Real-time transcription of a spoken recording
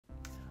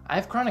I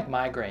have chronic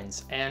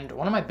migraines, and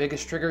one of my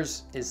biggest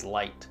triggers is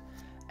light.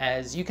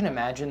 As you can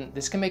imagine,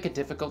 this can make it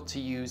difficult to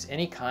use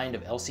any kind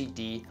of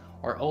LCD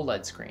or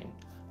OLED screen.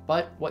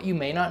 But what you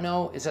may not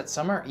know is that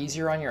some are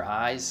easier on your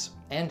eyes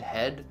and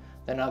head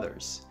than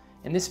others.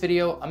 In this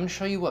video, I'm going to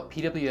show you what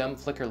PWM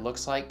flicker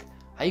looks like,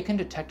 how you can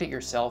detect it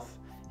yourself,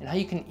 and how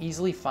you can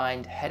easily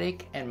find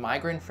headache and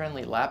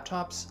migraine-friendly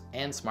laptops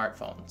and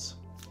smartphones.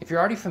 If you're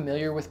already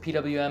familiar with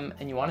PWM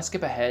and you want to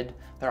skip ahead,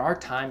 there are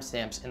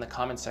timestamps in the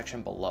comments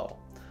section below.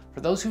 For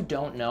those who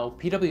don't know,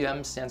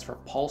 PWM stands for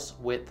pulse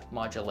width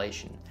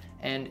modulation,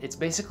 and it's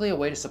basically a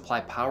way to supply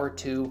power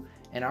to,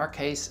 in our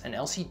case, an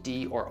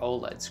LCD or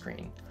OLED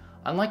screen.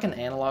 Unlike an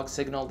analog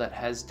signal that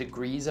has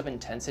degrees of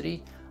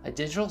intensity, a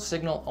digital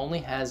signal only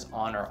has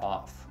on or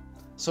off.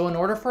 So in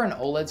order for an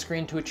OLED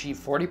screen to achieve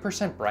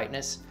 40%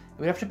 brightness, it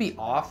would have to be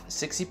off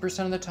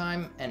 60% of the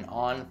time and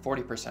on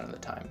 40% of the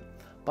time.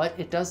 But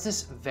it does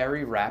this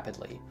very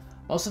rapidly,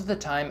 most of the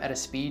time at a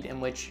speed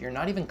in which you're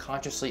not even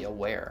consciously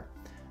aware.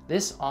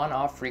 This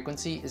on-off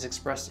frequency is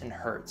expressed in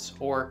hertz,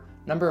 or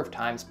number of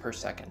times per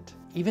second.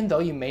 Even though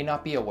you may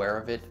not be aware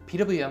of it,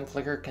 PWM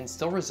flicker can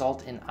still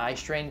result in eye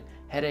strain,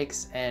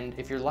 headaches, and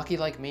if you're lucky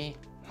like me,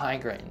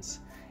 migraines.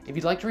 If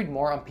you'd like to read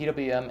more on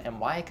PWM and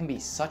why it can be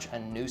such a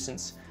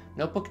nuisance,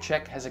 Notebook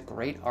Check has a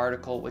great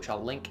article which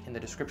I'll link in the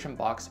description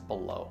box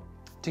below.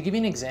 To give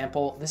you an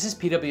example, this is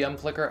PWM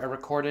flicker I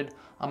recorded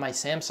on my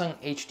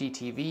Samsung HD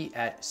TV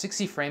at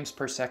 60 frames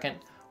per second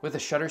with a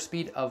shutter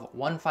speed of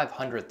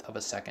 1/500th of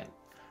a second.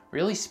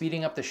 Really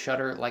speeding up the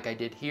shutter like I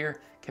did here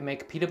can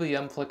make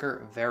PWM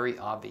flicker very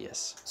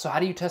obvious. So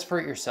how do you test for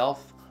it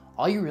yourself?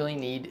 All you really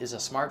need is a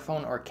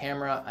smartphone or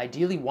camera,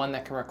 ideally one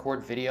that can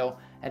record video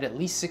at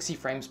least 60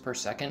 frames per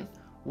second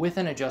with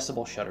an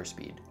adjustable shutter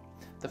speed.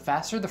 The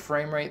faster the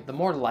frame rate, the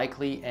more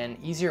likely and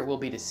easier it will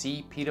be to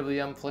see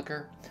PWM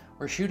flicker.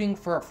 We're shooting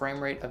for a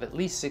frame rate of at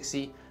least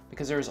 60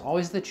 because there is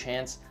always the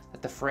chance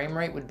that the frame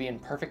rate would be in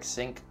perfect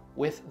sync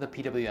with the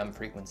PWM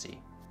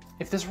frequency.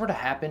 If this were to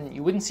happen,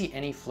 you wouldn't see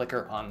any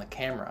flicker on the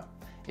camera.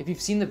 If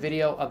you've seen the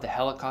video of the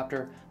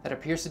helicopter that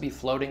appears to be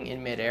floating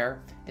in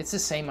midair, it's the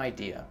same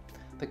idea.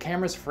 The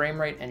camera's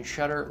frame rate and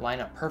shutter line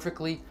up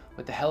perfectly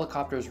with the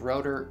helicopter's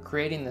rotor,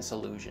 creating this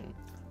illusion.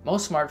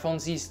 Most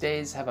smartphones these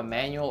days have a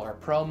manual or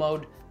pro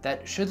mode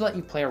that should let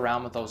you play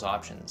around with those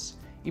options.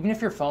 Even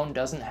if your phone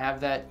doesn't have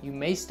that, you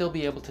may still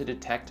be able to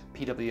detect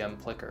PWM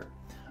flicker.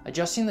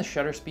 Adjusting the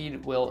shutter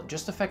speed will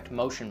just affect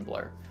motion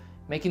blur,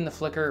 making the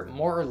flicker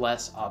more or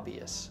less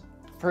obvious.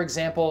 For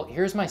example,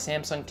 here's my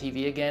Samsung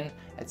TV again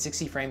at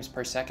 60 frames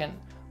per second,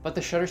 but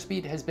the shutter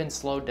speed has been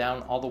slowed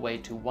down all the way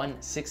to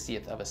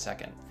 1/60th of a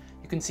second.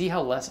 You can see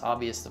how less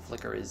obvious the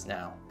flicker is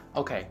now.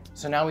 Okay,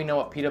 so now we know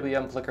what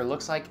PWM flicker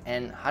looks like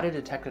and how to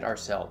detect it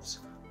ourselves.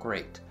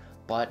 Great,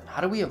 but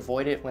how do we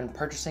avoid it when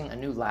purchasing a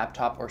new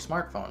laptop or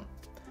smartphone?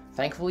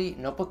 Thankfully,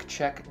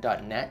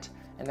 notebookcheck.net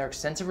and their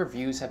extensive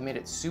reviews have made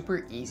it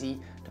super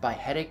easy to buy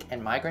headache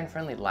and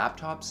migraine-friendly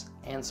laptops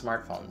and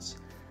smartphones.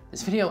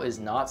 This video is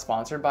not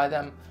sponsored by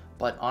them,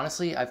 but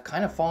honestly, I've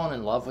kind of fallen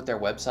in love with their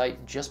website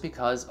just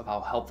because of how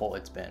helpful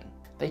it's been.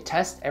 They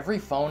test every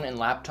phone and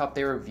laptop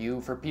they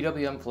review for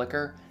PWM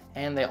flicker,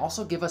 and they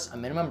also give us a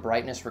minimum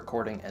brightness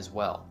recording as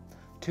well.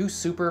 Two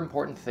super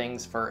important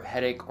things for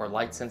headache or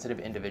light-sensitive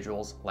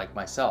individuals like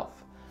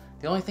myself.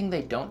 The only thing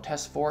they don't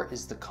test for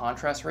is the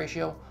contrast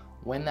ratio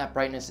when that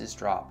brightness is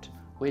dropped,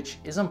 which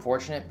is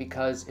unfortunate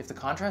because if the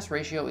contrast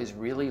ratio is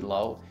really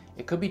low,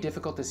 it could be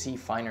difficult to see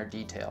finer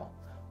detail.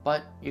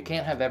 But you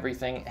can't have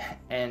everything,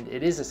 and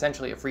it is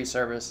essentially a free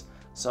service,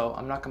 so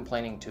I'm not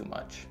complaining too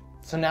much.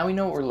 So now we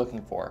know what we're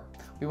looking for.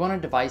 We want a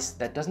device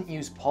that doesn't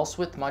use pulse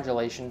width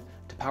modulation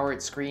to power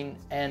its screen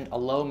and a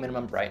low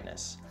minimum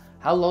brightness.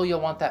 How low you'll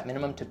want that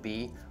minimum to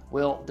be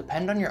will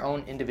depend on your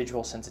own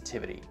individual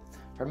sensitivity.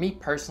 For me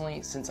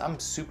personally, since I'm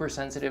super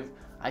sensitive,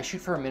 I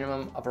shoot for a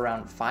minimum of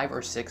around 5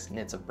 or 6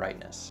 nits of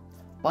brightness.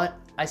 But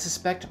I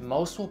suspect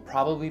most will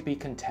probably be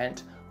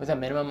content with a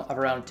minimum of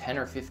around 10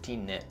 or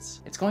 15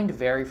 nits. It's going to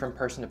vary from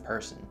person to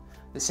person.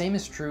 The same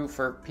is true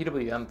for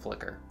PWM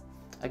flicker.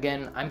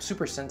 Again, I'm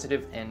super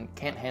sensitive and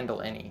can't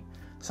handle any.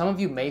 Some of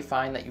you may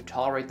find that you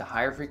tolerate the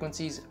higher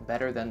frequencies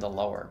better than the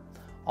lower.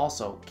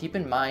 Also, keep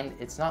in mind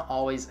it's not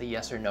always a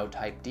yes or no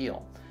type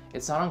deal.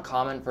 It's not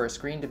uncommon for a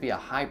screen to be a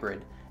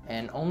hybrid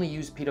and only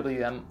use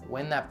PWM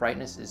when that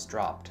brightness is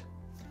dropped.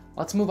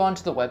 Let's move on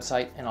to the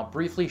website and I'll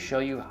briefly show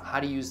you how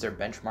to use their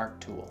benchmark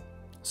tool.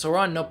 So we're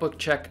on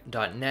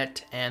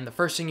notebookcheck.net, and the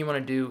first thing you want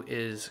to do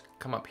is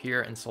come up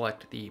here and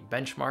select the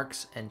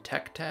Benchmarks and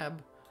Tech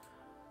tab.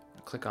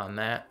 Click on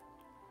that.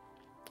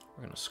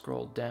 We're going to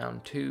scroll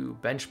down to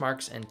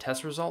Benchmarks and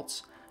Test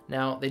Results.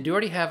 Now, they do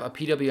already have a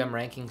PWM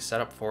ranking set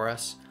up for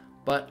us,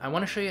 but I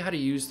want to show you how to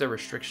use the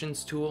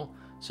Restrictions tool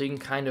so you can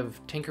kind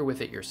of tinker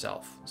with it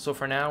yourself. So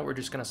for now, we're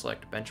just going to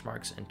select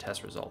Benchmarks and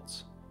Test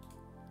Results.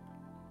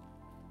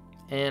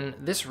 And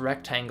this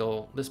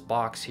rectangle, this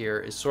box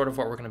here, is sort of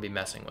what we're going to be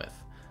messing with.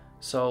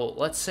 So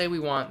let's say we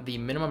want the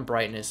minimum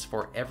brightness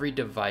for every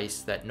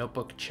device that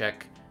Notebook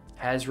Check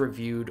has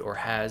reviewed or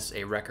has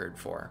a record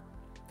for.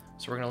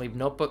 So we're going to leave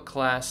notebook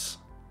class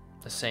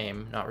the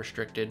same, not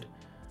restricted.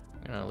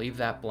 I'm gonna leave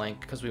that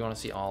blank because we want to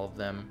see all of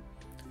them.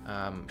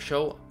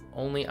 Show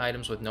only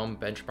items with known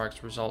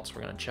benchmarks results.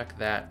 We're gonna check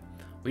that.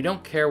 We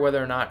don't care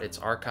whether or not it's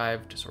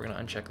archived, so we're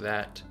gonna uncheck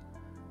that.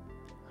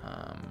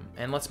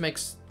 And let's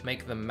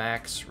make the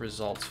max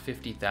results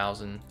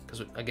 50,000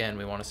 because again,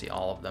 we want to see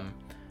all of them.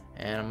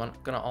 And I'm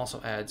gonna also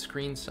add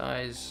screen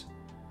size,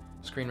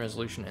 screen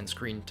resolution, and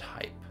screen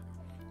type.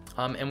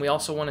 And we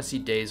also want to see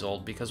days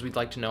old because we'd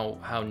like to know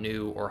how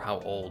new or how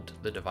old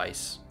the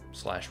device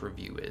 /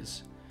 review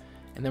is.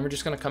 And then we're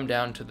just going to come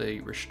down to the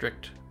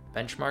restrict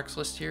benchmarks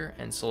list here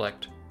and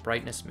select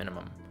brightness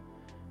minimum.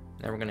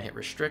 And then we're going to hit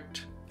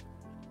restrict,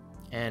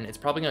 and it's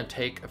probably going to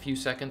take a few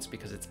seconds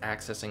because it's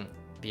accessing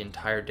the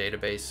entire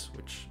database,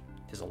 which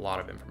is a lot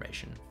of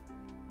information.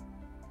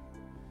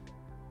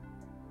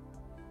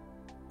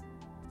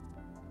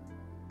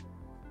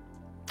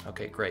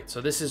 Okay, great.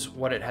 So this is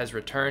what it has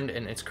returned,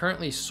 and it's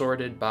currently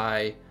sorted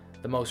by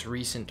the most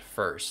recent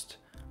first.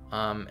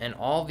 And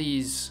all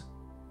the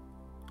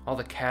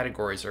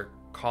categories or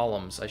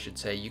columns, I should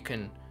say, you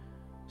can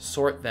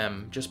sort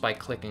them just by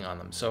clicking on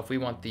them. So if we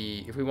want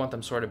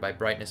them sorted by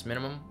brightness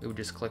minimum, we would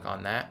just click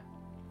on that.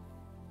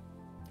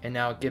 And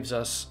now it gives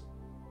us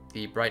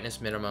the brightness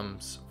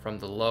minimums from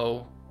the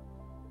low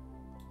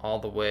all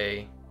the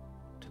way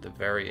to the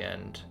very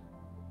end.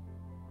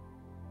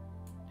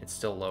 It's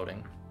still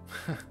loading.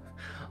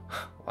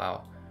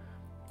 Wow.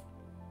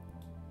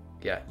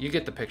 Yeah, you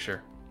get the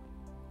picture.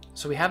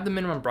 So we have the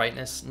minimum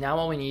brightness. Now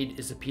all we need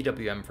is the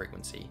PWM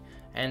frequency.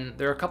 And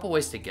there are a couple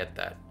ways to get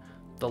that.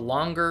 The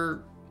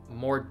longer,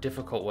 more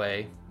difficult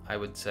way, I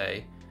would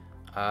say,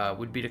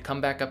 would be to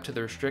come back up to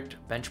the restrict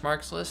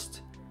benchmarks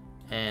list.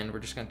 And we're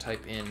just going to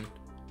type in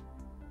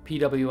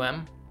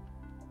PWM.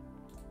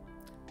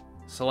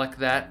 Select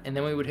that, and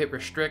then we would hit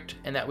restrict,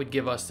 and that would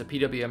give us the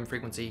PWM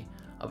frequency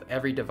of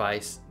every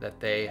device that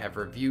they have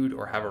reviewed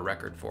or have a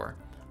record for.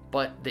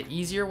 But the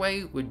easier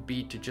way would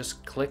be to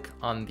just click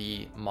on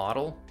the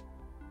model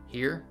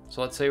here.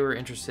 So let's say we're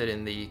interested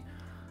in the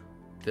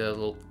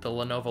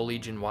Lenovo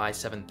Legion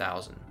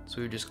Y7000. So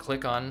we would just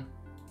click on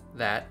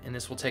that, and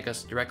this will take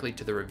us directly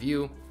to the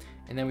review,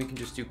 and then we can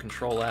just do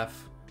Control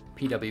F,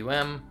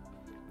 PWM,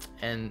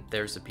 and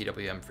there's the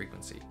PWM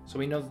frequency. So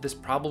we know that this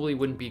probably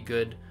wouldn't be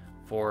good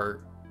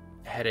for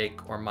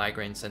headache or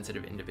migraine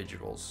sensitive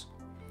individuals.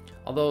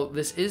 Although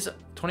this is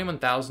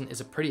 21,000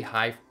 is a pretty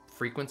high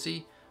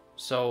frequency,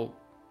 so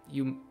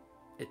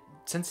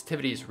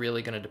sensitivity is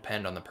really going to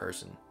depend on the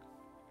person.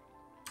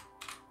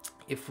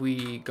 If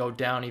we go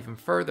down even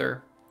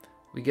further,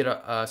 we get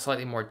a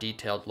slightly more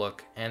detailed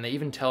look, and they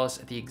even tell us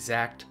the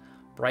exact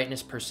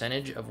brightness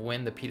percentage of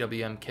when the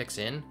PWM kicks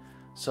in.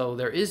 So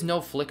there is no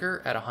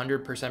flicker at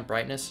 100%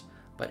 brightness,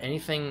 but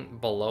anything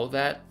below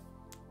that,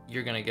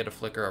 you're going to get a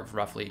flicker of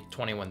roughly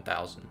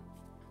 21,000.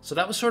 So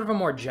that was sort of a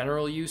more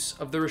general use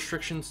of the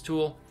restrictions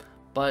tool,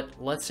 but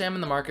let's say I'm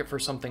in the market for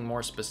something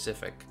more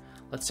specific.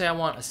 Let's say I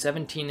want a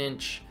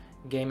 17-inch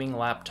gaming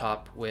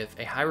laptop with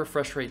a high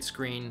refresh rate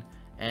screen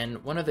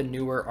and one of the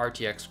newer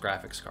RTX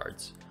graphics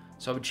cards.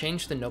 So I would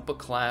change the notebook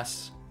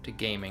class to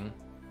gaming.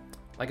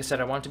 Like I said,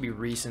 I want it to be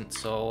recent,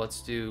 so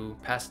let's do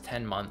past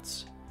 10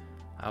 months.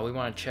 We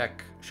want to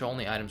check show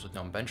only items with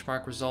known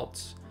benchmark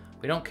results.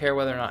 We don't care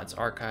whether or not it's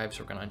archived,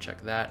 so we're going to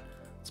uncheck that.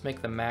 Let's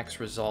make the max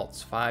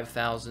results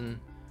 5,000.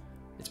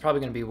 It's probably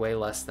going to be way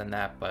less than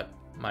that, but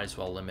might as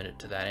well limit it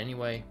to that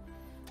anyway.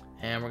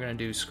 And we're going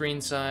to do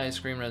screen size,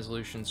 screen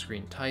resolution,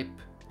 screen type,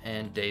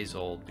 and days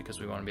old because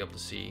we want to be able to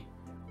see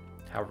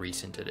how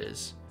recent it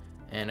is.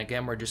 And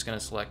again, we're just going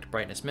to select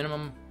brightness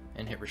minimum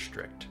and hit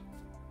restrict.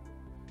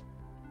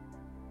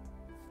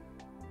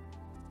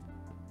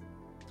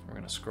 We're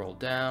going to scroll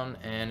down,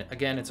 and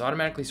again, it's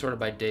automatically sorted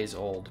by days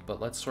old,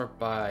 but let's sort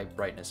by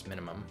brightness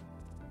minimum.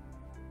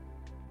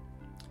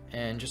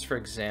 And just for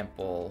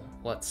example,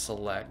 let's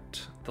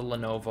select the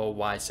Lenovo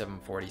Y740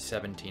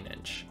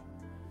 17-inch.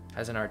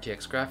 Has an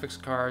RTX graphics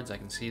cards. I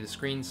can see the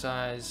screen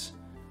size,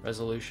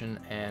 resolution,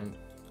 and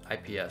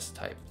IPS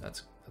type.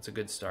 That's a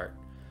good start.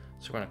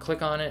 So we're going to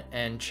click on it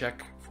and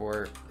check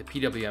for the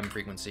PWM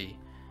frequency,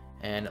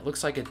 and it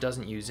looks like it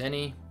doesn't use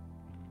any.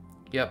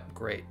 Yep,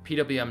 great.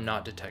 PWM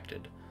not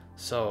detected.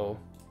 So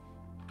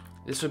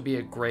this would be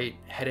a great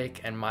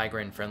headache and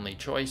migraine friendly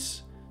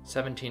choice.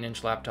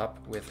 17-inch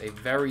laptop with a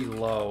very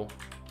low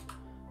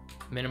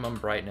minimum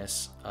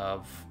brightness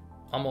of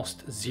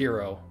almost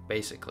 0,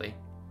 basically.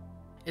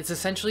 It's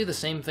essentially the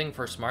same thing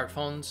for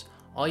smartphones.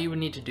 All you would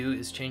need to do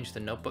is change the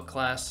notebook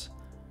class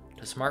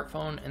to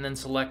smartphone and then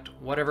select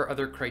whatever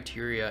other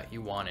criteria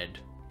you wanted.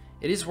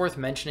 It is worth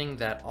mentioning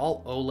that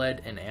all OLED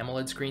and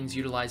AMOLED screens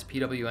utilize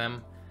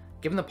PWM.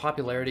 Given the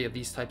popularity of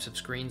these types of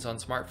screens on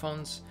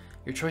smartphones,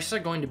 your choices are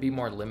going to be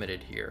more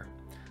limited here.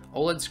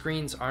 OLED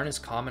screens aren't as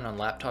common on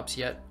laptops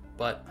yet,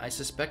 but I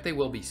suspect they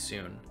will be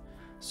soon.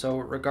 So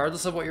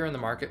regardless of what you're in the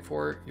market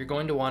for, you're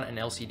going to want an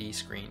LCD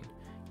screen,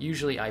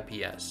 usually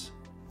IPS.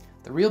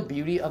 The real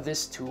beauty of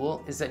this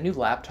tool is that new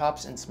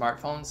laptops and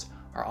smartphones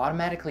are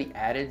automatically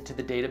added to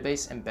the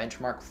database and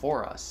benchmark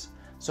for us.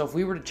 So if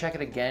we were to check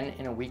it again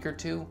in a week or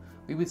two,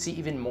 we would see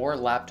even more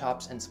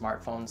laptops and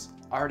smartphones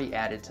already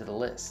added to the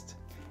list.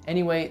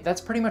 Anyway,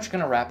 that's pretty much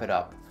going to wrap it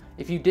up.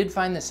 If you did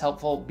find this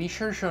helpful, be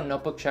sure to show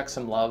Notebook Check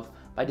some love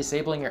by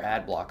disabling your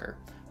ad blocker.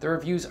 The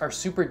reviews are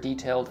super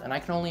detailed, and I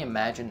can only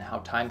imagine how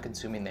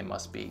time-consuming they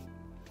must be.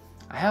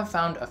 I have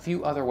found a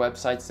few other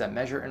websites that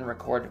measure and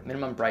record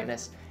minimum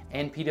brightness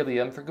and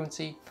PWM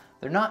frequency.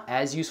 They're not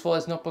as useful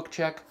as Notebook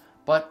Check,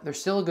 but they're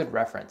still a good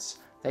reference.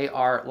 They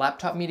are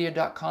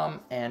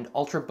laptopmedia.com and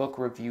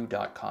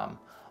ultrabookreview.com.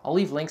 I'll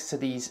leave links to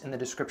these in the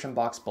description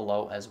box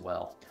below as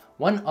well.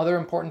 One other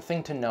important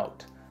thing to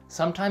note,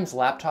 sometimes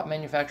laptop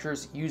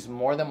manufacturers use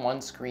more than one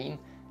screen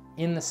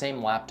in the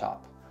same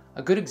laptop.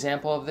 A good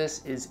example of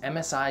this is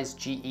MSI's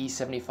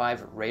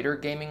GE75 Raider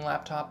gaming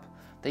laptop.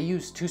 They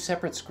use two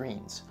separate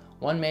screens,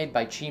 one made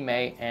by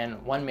Chi-Mei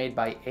and one made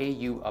by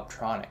AU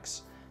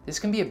Uptronics. This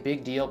can be a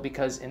big deal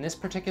because in this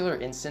particular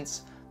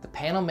instance, the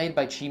panel made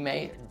by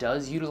Chi-Mei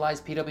does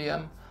utilize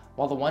PWM,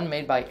 while the one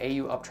made by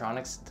AU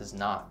Uptronics does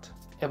not.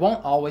 It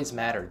won't always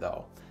matter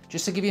though.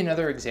 Just to give you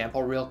another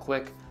example real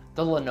quick,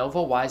 the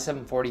Lenovo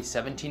Y740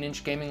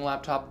 17-inch gaming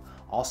laptop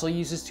also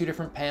uses two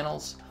different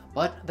panels,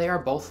 but they are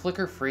both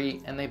flicker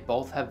free and they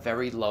both have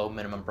very low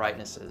minimum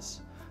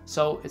brightnesses.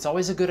 So it's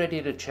always a good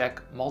idea to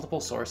check multiple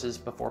sources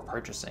before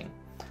purchasing.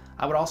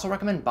 I would also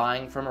recommend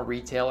buying from a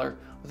retailer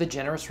with a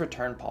generous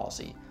return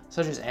policy,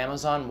 such as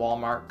Amazon,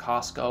 Walmart,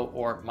 Costco,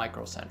 or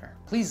Micro Center.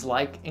 Please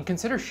like and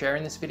consider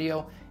sharing this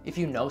video if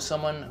you know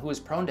someone who is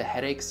prone to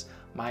headaches,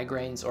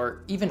 migraines,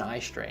 or even eye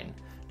strain.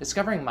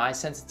 Discovering my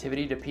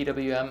sensitivity to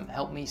PWM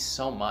helped me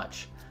so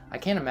much. I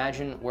can't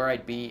imagine where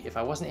I'd be if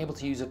I wasn't able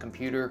to use a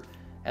computer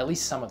at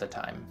least some of the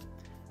time.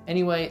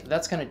 Anyway,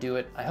 that's gonna do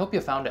it. I hope you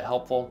found it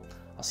helpful.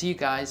 I'll see you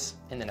guys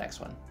in the next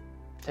one.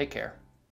 Take care.